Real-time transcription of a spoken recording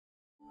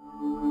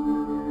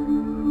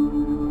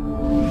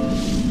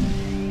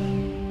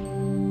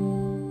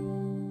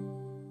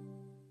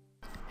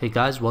Hey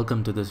guys,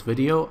 welcome to this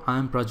video.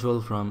 I'm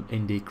Prajwal from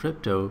Indie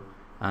Crypto,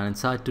 and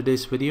inside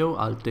today's video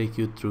I'll take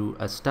you through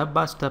a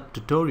step-by-step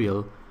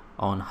tutorial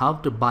on how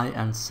to buy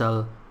and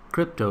sell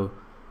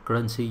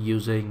cryptocurrency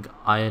using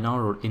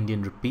INR or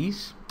Indian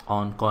rupees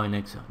on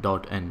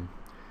Koinex.in.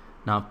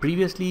 Now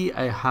previously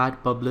I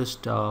had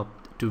published 2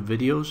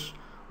 videos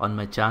on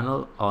my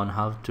channel on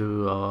how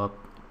to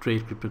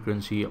trade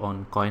cryptocurrency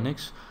on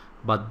Koinex,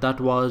 but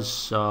that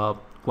was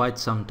quite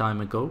some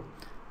time ago,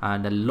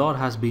 and a lot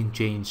has been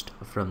changed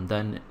from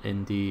then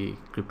in the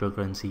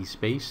cryptocurrency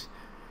space,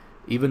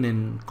 even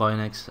in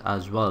Koinex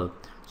as well.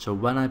 So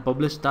when I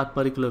published that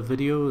particular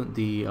video,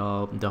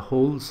 the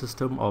whole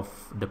system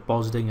of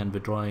depositing and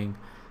withdrawing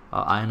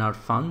INR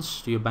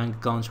funds to your bank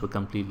accounts were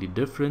completely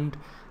different.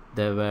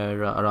 There were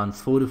around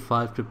 4 to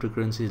 5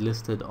 cryptocurrencies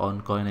listed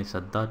on Koinex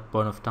at that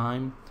point of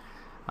time,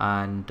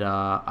 and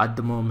at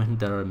the moment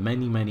there are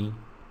many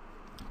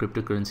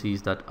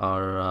cryptocurrencies that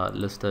are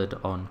listed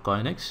on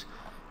Koinex.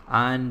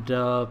 And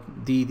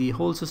the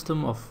whole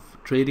system of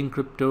trading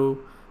crypto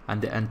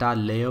and the entire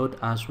layout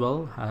as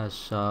well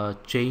has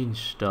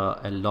changed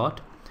a lot.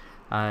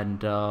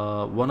 And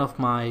one of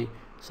my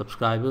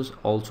subscribers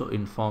also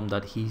informed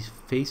that he's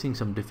facing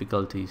some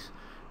difficulties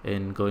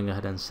in going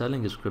ahead and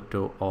selling his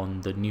crypto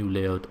on the new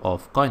layout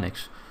of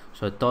Koinex.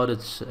 So I thought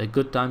it's a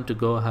good time to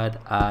go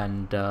ahead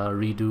and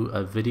redo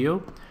a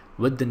video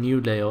with the new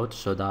layout,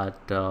 so that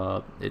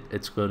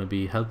it's going to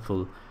be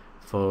helpful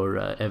for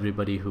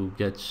everybody who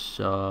gets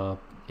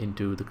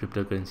into the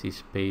cryptocurrency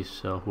space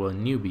who are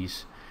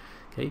newbies.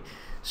 Okay,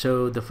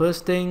 so the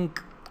first thing,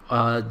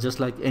 just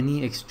like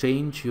any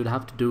exchange, you'd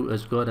have to do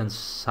is go ahead and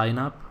sign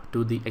up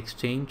to the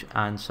exchange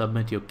and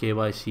submit your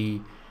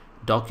KYC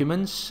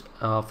documents.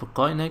 For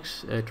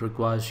Koinex, it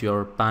requires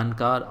your PAN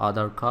card,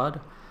 Aadhaar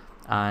card,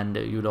 and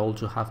you'd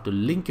also have to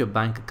link your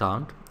bank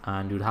account,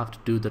 and you'd have to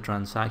do the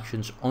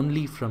transactions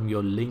only from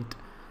your linked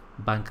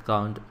bank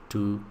account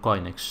to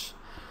Koinex.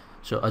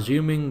 So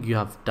assuming you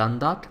have done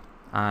that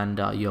and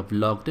you have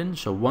logged in,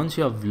 so once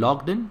you have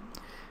logged in,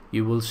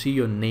 you will see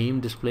your name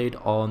displayed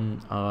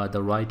on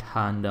the right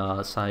hand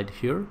side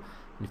here.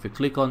 And if you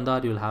click on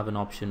that, you'll have an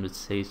option which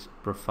says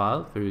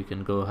profile, where you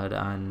can go ahead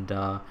and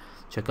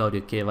check out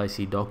your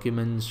KYC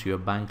documents, your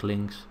bank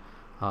links,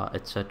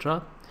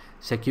 etc.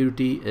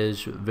 Security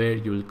is where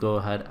you will go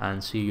ahead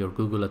and see your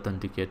Google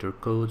Authenticator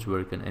codes, where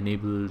you can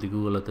enable the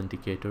Google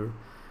Authenticator,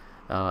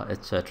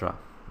 etc.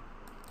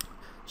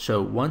 So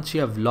once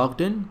you have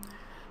logged in,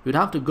 you'd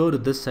have to go to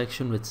this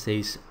section which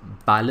says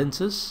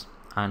balances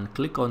and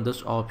click on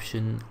this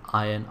option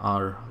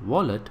INR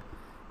wallet,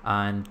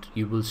 and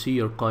you will see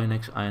your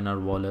Koinex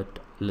INR wallet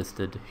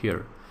listed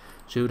here.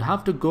 So you'd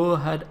have to go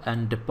ahead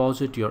and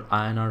deposit your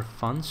INR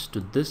funds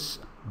to this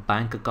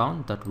bank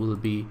account that will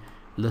be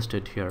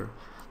listed here.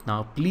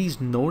 Now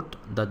please note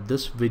that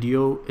this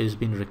video is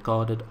being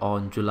recorded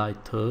on July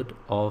 3rd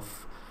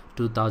of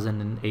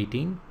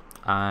 2018,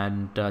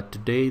 and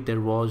today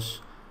there was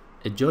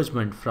a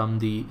judgment from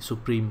the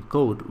Supreme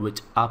Court which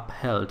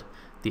upheld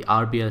the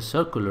RBI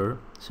circular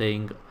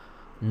saying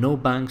no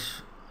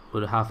banks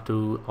would have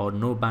to, or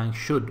no bank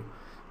should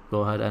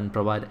go ahead and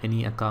provide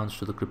any accounts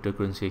to the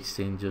cryptocurrency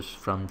exchanges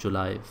from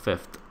July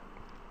 5th.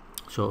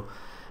 So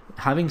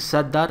having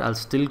said that, I'll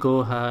still go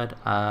ahead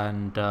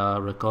and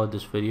record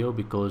this video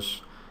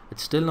because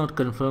it's still not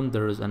confirmed.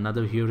 There is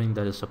another hearing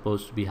that is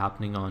supposed to be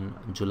happening on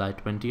July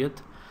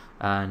 20th.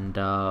 And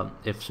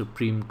if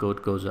Supreme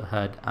Court goes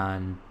ahead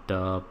and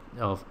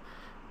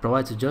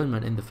provides a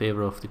judgment in the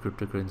favor of the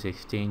cryptocurrency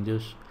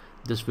exchanges,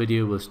 this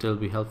video will still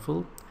be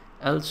helpful.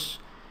 Else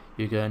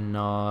you can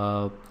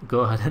go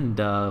ahead and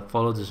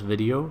follow this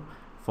video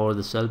for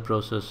the sell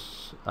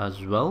process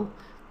as well.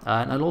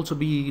 And I'll also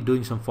be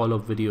doing some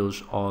follow-up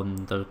videos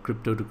on the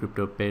crypto to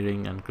crypto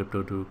pairing and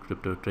crypto to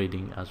crypto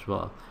trading as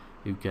well.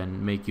 You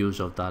can make use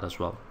of that as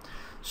well.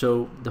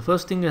 So the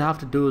first thing you have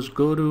to do is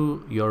go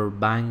to your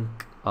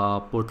bank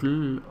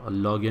portal,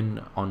 log in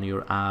on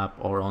your app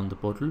or on the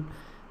portal,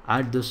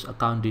 add this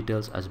account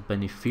details as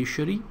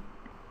beneficiary,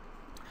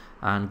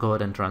 and go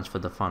ahead and transfer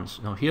the funds.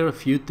 Now here are a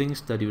few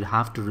things that you would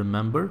have to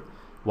remember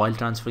while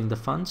transferring the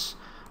funds.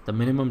 The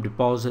minimum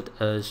deposit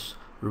is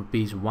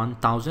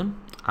 ₹1,000,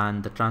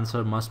 and the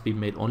transfer must be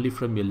made only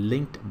from your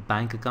linked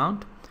bank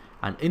account.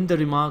 And in the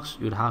remarks,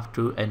 you'd have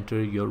to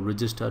enter your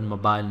registered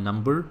mobile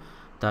number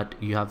that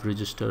you have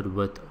registered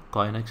with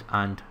Koinex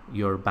and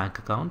your bank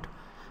account.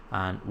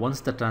 And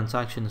once the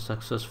transaction is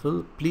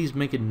successful, please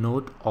make a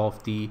note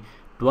of the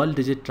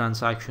 12-digit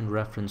transaction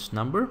reference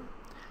number.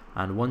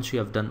 And once you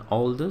have done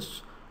all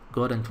this,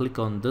 go ahead and click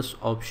on this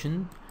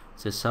option,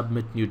 it says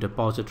submit new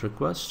deposit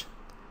request.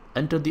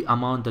 Enter the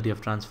amount that you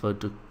have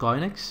transferred to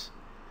Koinex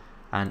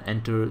and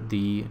enter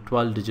the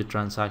 12-digit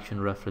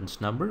transaction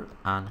reference number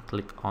and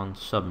click on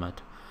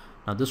submit.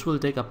 Now this will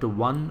take up to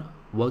 1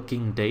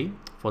 working day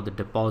for the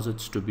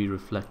deposits to be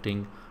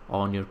reflecting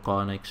on your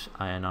Koinex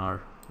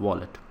INR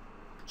wallet.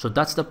 So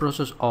that's the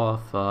process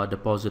of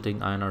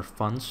depositing INR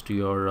funds to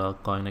your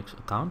Koinex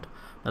account.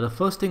 Now the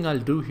first thing I'll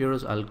do here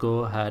is I'll go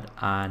ahead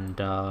and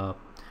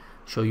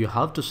show you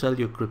how to sell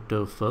your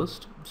crypto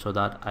first, so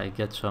that I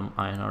get some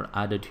INR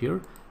added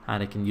here,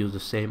 and I can use the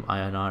same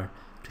INR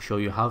to show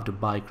you how to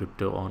buy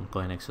crypto on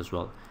Koinex as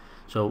well.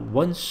 So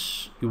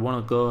once you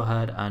want to go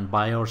ahead and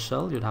buy or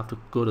sell, you'd have to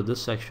go to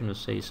this section that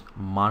says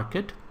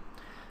market,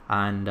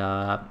 and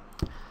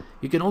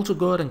you can also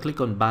go ahead and click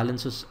on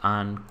balances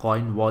and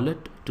coin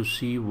wallet to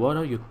see what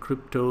are your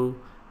crypto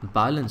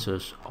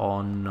balances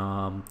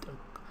on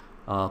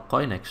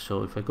Koinex.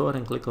 So if I go ahead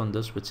and click on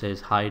this which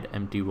says hide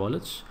empty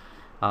wallets,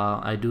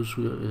 I do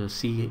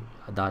see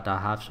that I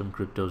have some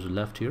cryptos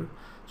left here.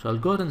 So I'll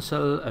go ahead and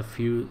sell a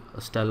few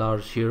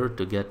stellars here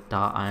to get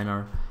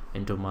INR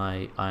into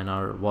my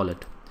INR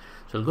wallet.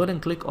 So I'll go ahead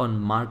and click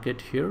on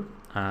market here,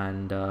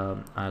 and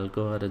I'll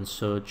go ahead and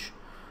search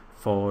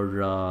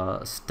for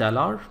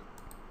stellar.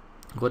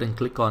 Go ahead and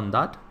click on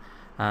that,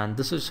 and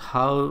this is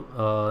how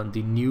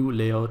the new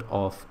layout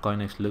of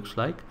Koinex looks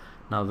like.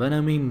 Now when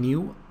I mean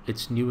new,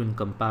 it's new in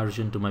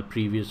comparison to my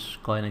previous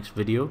Koinex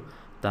video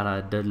that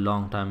I did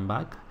long time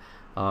back,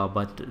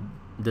 but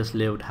this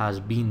layout has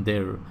been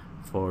there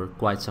for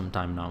quite some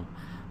time now.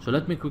 So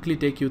let me quickly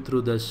take you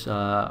through this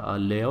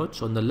layout.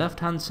 So on the left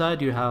hand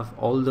side you have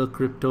all the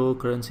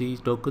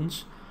cryptocurrency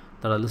tokens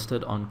that are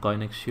listed on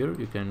Koinex here.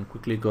 You can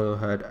quickly go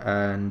ahead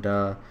and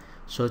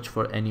search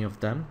for any of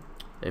them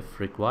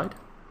if required,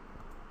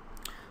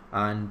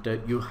 and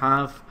you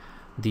have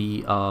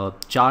the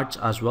charts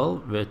as well,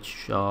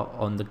 which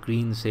on the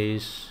green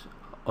says,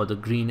 or the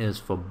green is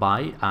for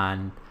buy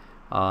and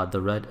the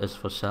red is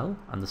for sell,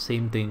 and the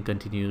same thing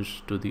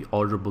continues to the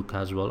order book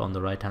as well on the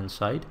right hand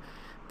side,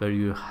 where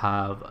you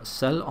have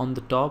sell on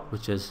the top,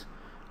 which is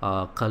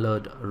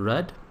colored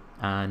red,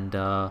 and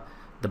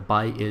the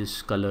buy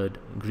is colored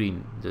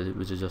green,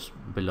 which is just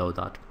below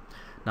that.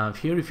 Now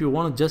here, if you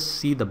want to just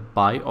see the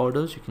buy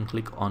orders, you can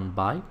click on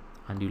buy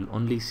and you'll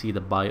only see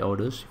the buy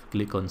orders. If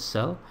you click on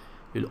sell,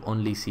 you'll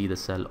only see the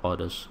sell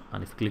orders,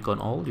 and if you click on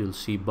all, you'll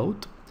see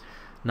both.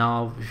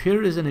 Now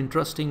here is an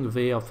interesting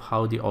way of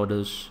how the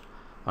orders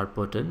are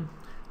put in.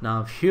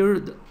 Now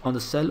here on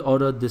the sell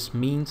order, this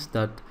means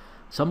that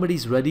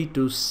somebody's ready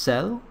to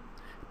sell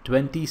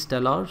 20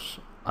 stellars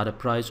at a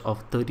price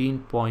of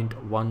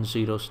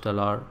 13.10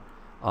 stellar,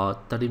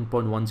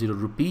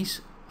 13.10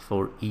 rupees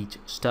for each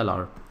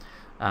stellar.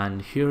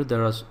 And here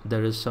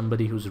there is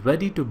somebody who's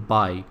ready to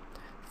buy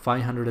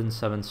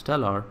 507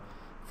 stellar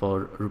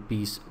for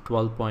rupees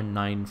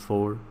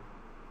 12.94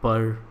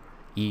 per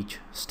each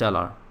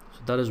stellar. So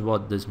that is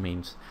what this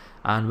means.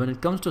 And when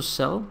it comes to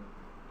sell,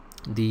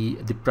 the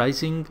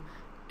pricing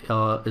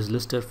is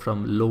listed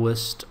from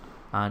lowest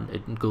and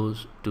it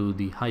goes to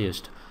the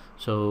highest.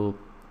 So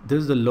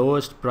this is the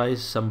lowest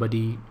price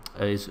somebody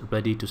is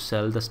ready to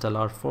sell the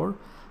stellar for,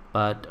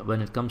 but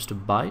when it comes to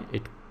buy,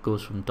 it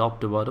goes from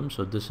top to bottom.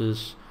 So this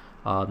is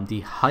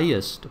the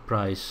highest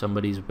price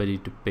somebody is ready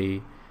to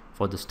pay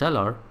for the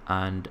stellar,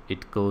 and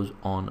it goes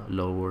on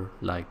lower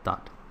like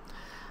that.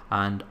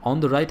 And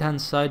on the right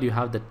hand side you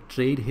have the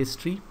trade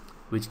history,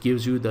 which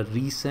gives you the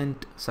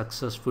recent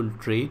successful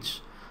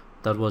trades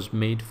that was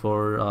made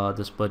for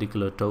this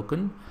particular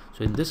token.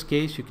 So in this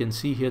case, you can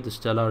see here the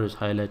stellar is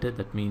highlighted.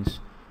 That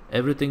means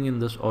everything in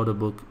this order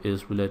book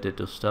is related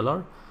to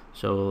stellar.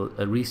 So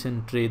a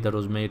recent trade that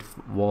was made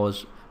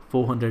was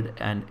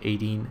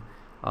 418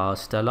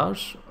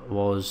 stellars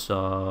was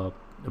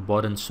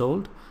bought and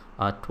sold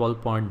at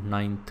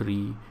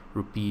 12.93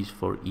 rupees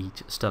for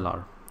each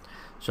stellar.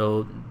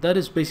 So that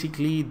is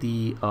basically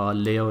the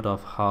layout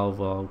of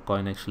how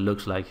Koinex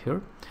looks like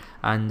here.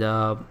 And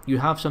you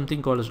have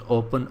something called as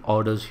open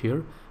orders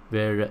here,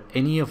 where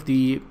any of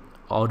the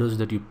orders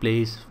that you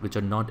place which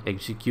are not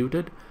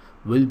executed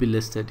will be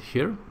listed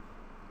here.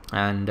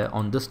 And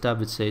on this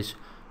tab it says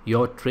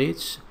your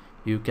trades,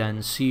 you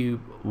can see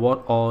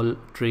what all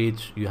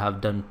trades you have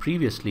done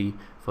previously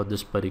for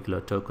this particular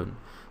token.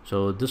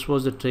 So this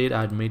was the trade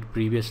I had made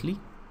previously,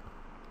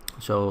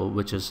 so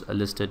which is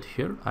listed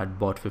here. I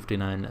bought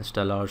 59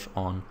 stellars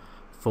on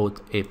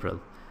 4th April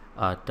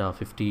at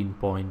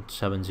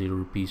 15.70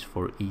 rupees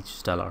for each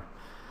stellar.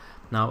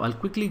 Now I'll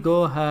quickly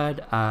go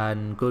ahead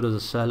and go to the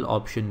sell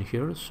option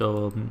here.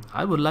 So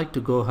I would like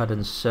to go ahead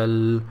and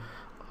sell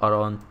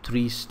around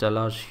 3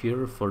 stellars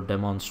here for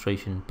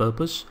demonstration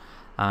purpose,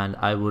 and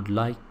I would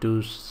like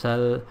to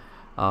sell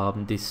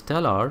the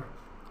stellar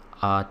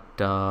at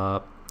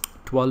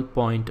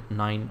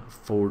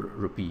 12.94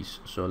 rupees.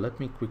 So let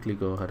me quickly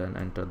go ahead and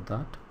enter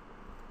that.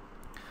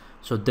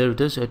 So there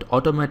it is. It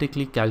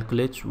automatically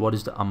calculates what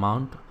is the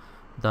amount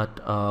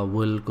that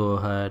will go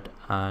ahead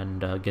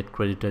and get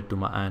credited to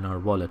my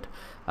INR wallet.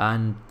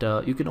 And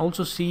you can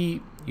also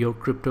see your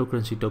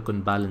cryptocurrency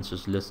token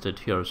balances listed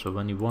here. So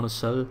when you want to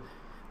sell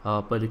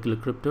a particular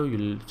crypto,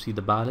 you'll see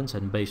the balance,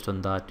 and based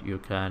on that you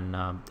can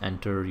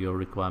enter your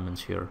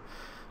requirements here.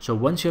 So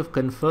once you have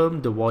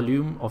confirmed the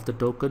volume of the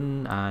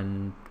token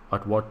and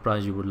at what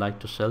price you would like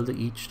to sell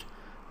each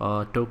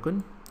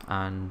token,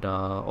 and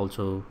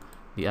also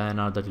the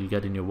INR that you'll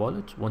get in your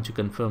wallet, once you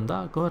confirm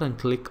that, go ahead and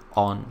click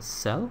on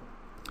sell,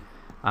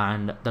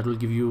 and that will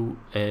give you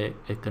a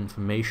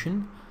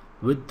confirmation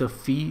with the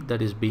fee that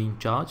is being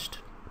charged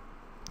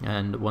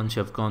And once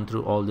you have gone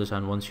through all this,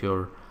 and once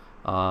you're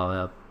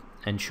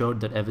ensured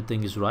that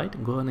everything is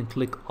right, go ahead and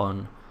click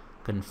on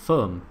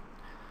confirm.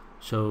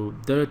 So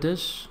there it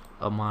is,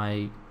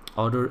 my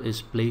order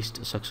is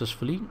placed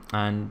successfully,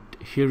 and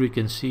here you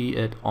can see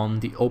it on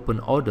the open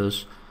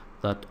orders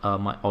that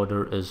my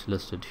order is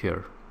listed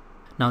here.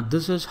 Now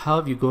this is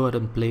how you go ahead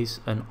and place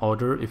an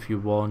order if you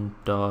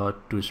want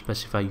to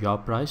specify your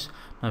price.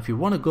 Now if you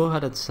want to go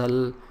ahead and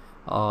sell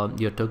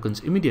your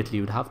tokens immediately,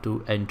 you would have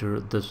to enter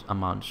this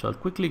amount. So I'll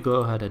quickly go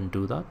ahead and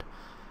do that.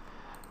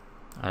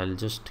 I'll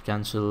just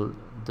cancel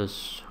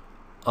this.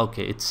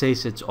 Okay, it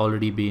says it's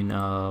already been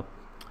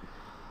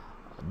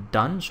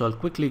done, so I'll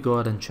quickly go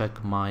ahead and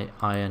check my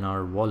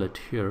INR wallet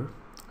here,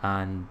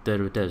 and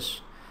there it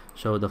is.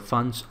 So the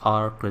funds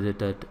are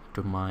credited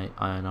to my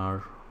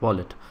INR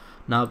wallet.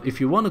 Now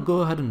if you want to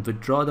go ahead and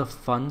withdraw the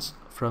funds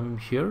from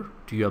here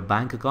to your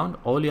bank account,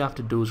 all you have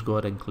to do is go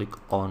ahead and click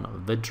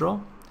on withdraw,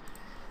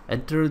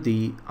 enter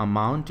the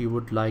amount you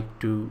would like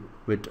to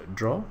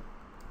withdraw.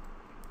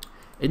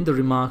 In the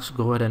remarks,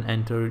 go ahead and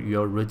enter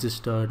your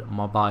registered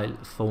mobile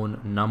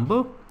phone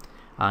number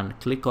and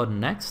click on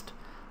next.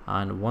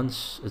 And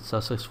once it's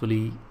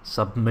successfully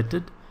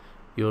submitted,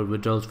 your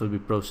withdrawals will be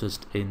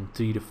processed in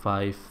 3 to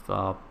 5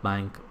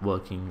 bank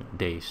working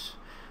days.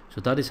 So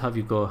that is how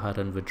you go ahead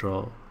and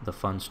withdraw the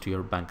funds to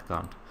your bank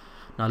account.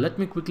 Now let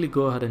me quickly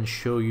go ahead and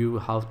show you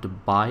how to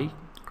buy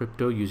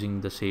crypto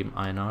using the same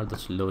INR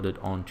that's loaded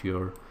onto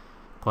your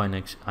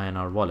Koinex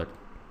INR wallet.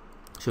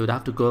 So you'd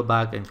have to go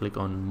back and click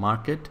on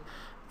market.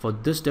 For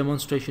this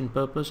demonstration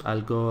purpose,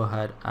 I'll go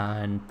ahead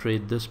and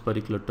trade this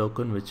particular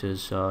token, which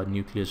is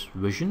Nucleus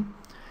Vision.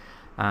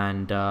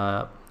 And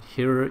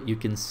here you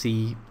can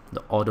see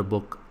the order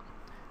book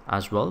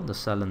as well, the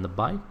sell and the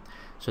buy.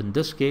 So in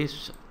this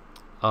case,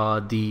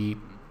 the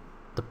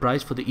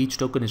price for each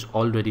token is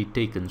already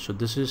taken. So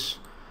this is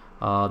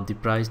the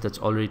price that's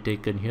already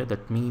taken here.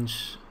 That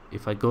means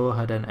if I go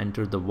ahead and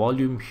enter the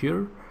volume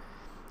here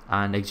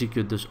and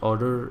execute this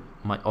order,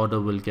 my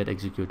order will get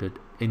executed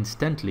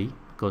instantly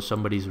because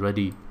somebody is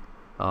ready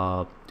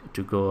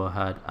to go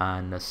ahead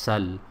and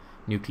sell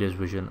Nucleus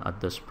Vision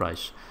at this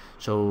price.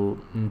 So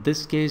in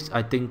this case,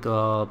 I think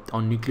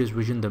on Nucleus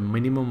Vision, the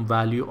minimum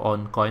value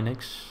on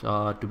Koinex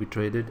to be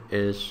traded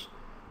is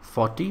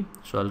 40.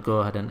 So I'll go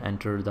ahead and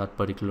enter that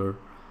particular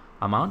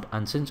amount.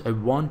 And since I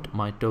want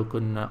my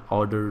token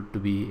order to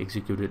be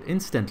executed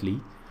instantly,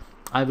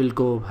 I will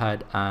go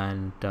ahead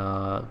and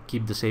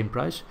keep the same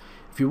price.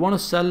 If you want to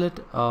sell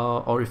it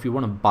or if you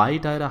want to buy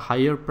it at a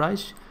higher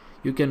price,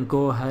 you can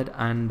go ahead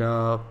and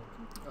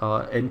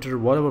enter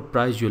whatever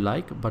price you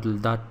like, but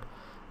that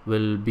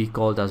will be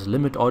called as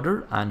limit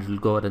order, and it will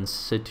go ahead and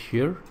sit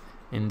here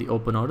in the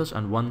open orders.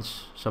 And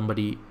once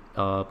somebody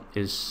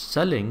is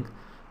selling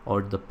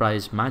or the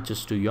price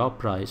matches to your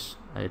price,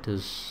 it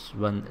is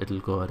when it will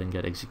go ahead and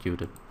get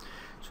executed.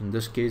 So in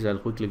this case, I'll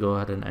quickly go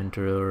ahead and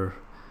enter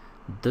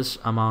this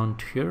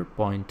amount here,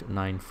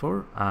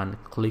 0.94,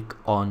 and click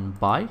on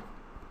buy.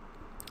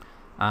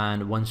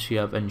 And once you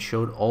have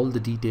ensured all the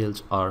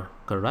details are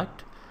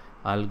correct,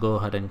 I'll go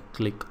ahead and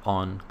click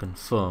on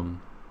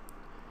confirm.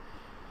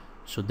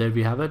 So there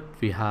we have it.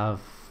 We have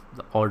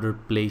the order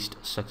placed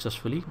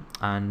successfully,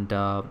 and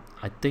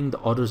I think the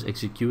order is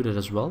executed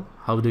as well.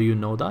 How do you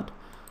know that?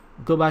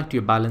 Go back to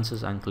your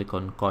balances and click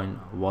on coin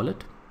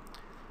wallet,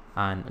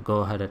 and go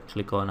ahead and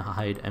click on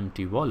hide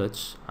empty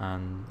wallets,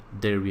 and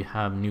there we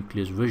have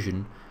Nucleus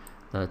Vision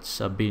that's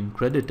been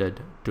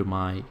credited to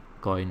my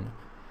coin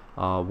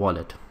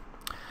wallet.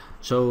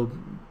 So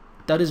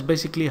that is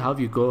basically how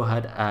you go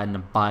ahead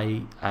and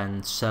buy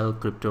and sell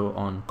crypto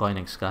on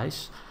Koinex,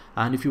 guys.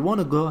 And if you want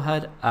to go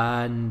ahead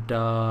and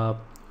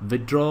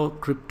withdraw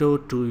crypto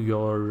to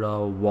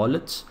your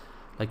wallets,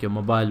 like your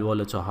mobile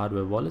wallets or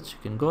hardware wallets, you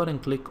can go ahead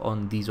and click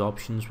on these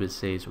options which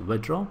says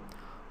withdraw.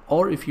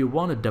 Or if you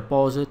want to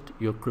deposit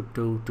your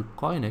crypto to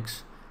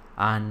Koinex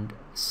and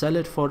sell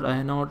it for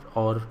INR,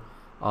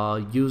 or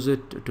use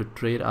it to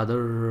trade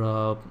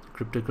other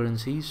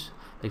cryptocurrencies,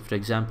 like for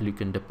example, you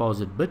can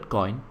deposit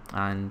Bitcoin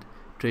and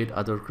trade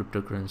other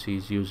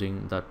cryptocurrencies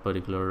using that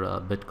particular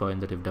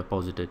Bitcoin that you've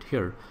deposited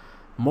here.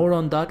 More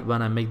on that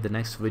when I make the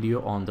next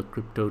video on the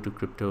crypto to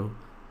crypto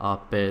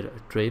pair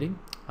trading.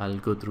 I'll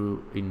go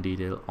through in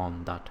detail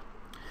on that.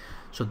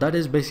 So that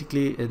is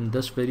basically in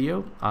this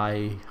video.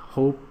 I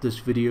hope this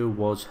video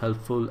was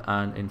helpful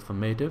and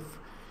informative.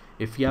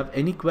 If you have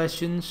any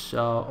questions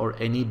or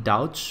any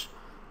doubts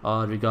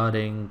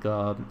regarding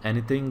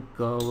anything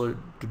to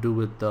do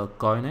with the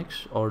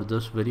Koinex or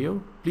this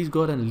video, please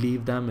go ahead and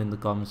leave them in the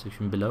comment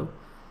section below.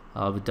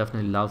 We'd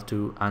definitely love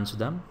to answer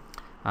them.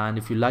 And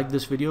if you like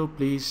this video,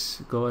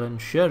 please go ahead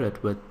and share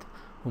it with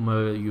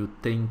whomever you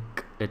think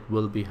it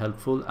will be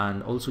helpful,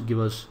 and also give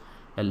us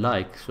a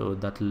like, so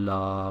that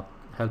will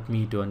help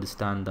me to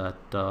understand that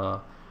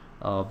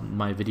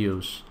my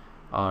videos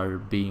are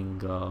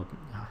being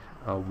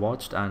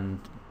watched and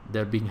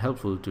they're being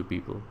helpful to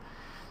people.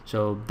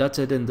 So that's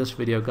it in this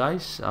video,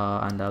 guys,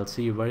 and I'll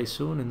see you very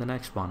soon in the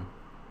next one.